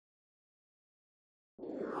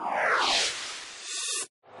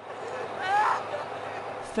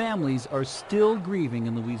Families are still grieving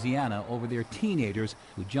in Louisiana over their teenagers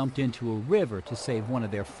who jumped into a river to save one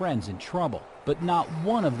of their friends in trouble. But not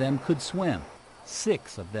one of them could swim.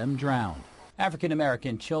 6 of them drowned. African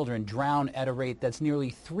American children drown at a rate that's nearly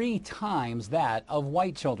 3 times that of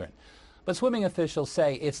white children. But swimming officials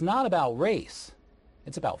say it's not about race,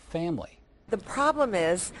 it's about family. The problem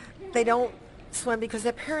is they don't swim because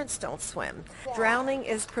their parents don't swim. Drowning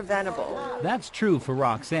is preventable. That's true for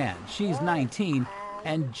Roxanne. She's 19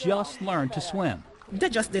 and just learned to swim. They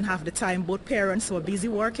just didn't have the time. Both parents were busy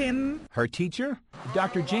working. Her teacher?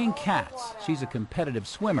 Dr. Jane Katz. She's a competitive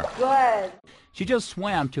swimmer. Good. She just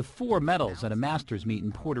swam to 4 medals at a Masters meet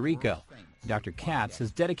in Puerto Rico. Dr. Katz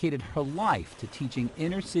has dedicated her life to teaching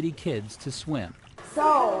inner-city kids to swim.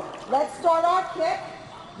 So, let's start our kick.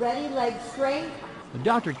 Ready, legs straight.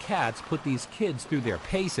 Dr. Katz put these kids through their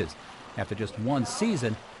paces. After just 1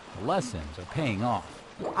 season, the lessons are paying off.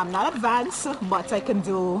 I'm not advanced, but I can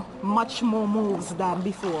do much more moves than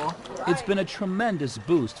before. It's been a tremendous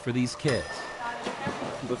boost for these kids.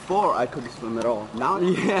 Before, I couldn't swim at all. Now,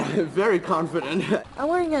 yeah, very confident. I'm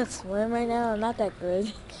learning how to swim right now. I'm not that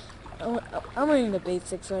good. I'm learning the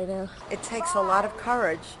basics right now. It takes a lot of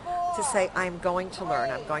courage to say, I'm going to learn,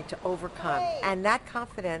 I'm going to overcome. And that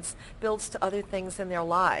confidence builds to other things in their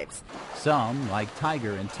lives. Some, like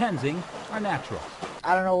Tiger and Tenzing, are natural.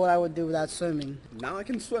 I don't know what I would do without swimming. Now I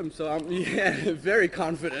can swim, so I'm very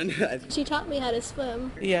confident. She taught me how to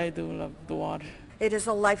swim. Yeah, I do love the water. It is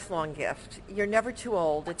a lifelong gift. You're never too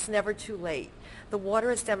old. It's never too late. The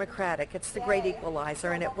water is democratic. It's the great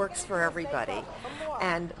equalizer, and it works for everybody.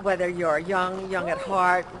 And whether you're young at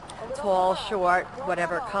heart, tall, short,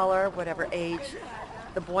 whatever color, whatever age,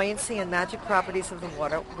 the buoyancy and magic properties of the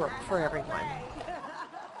water work for everyone.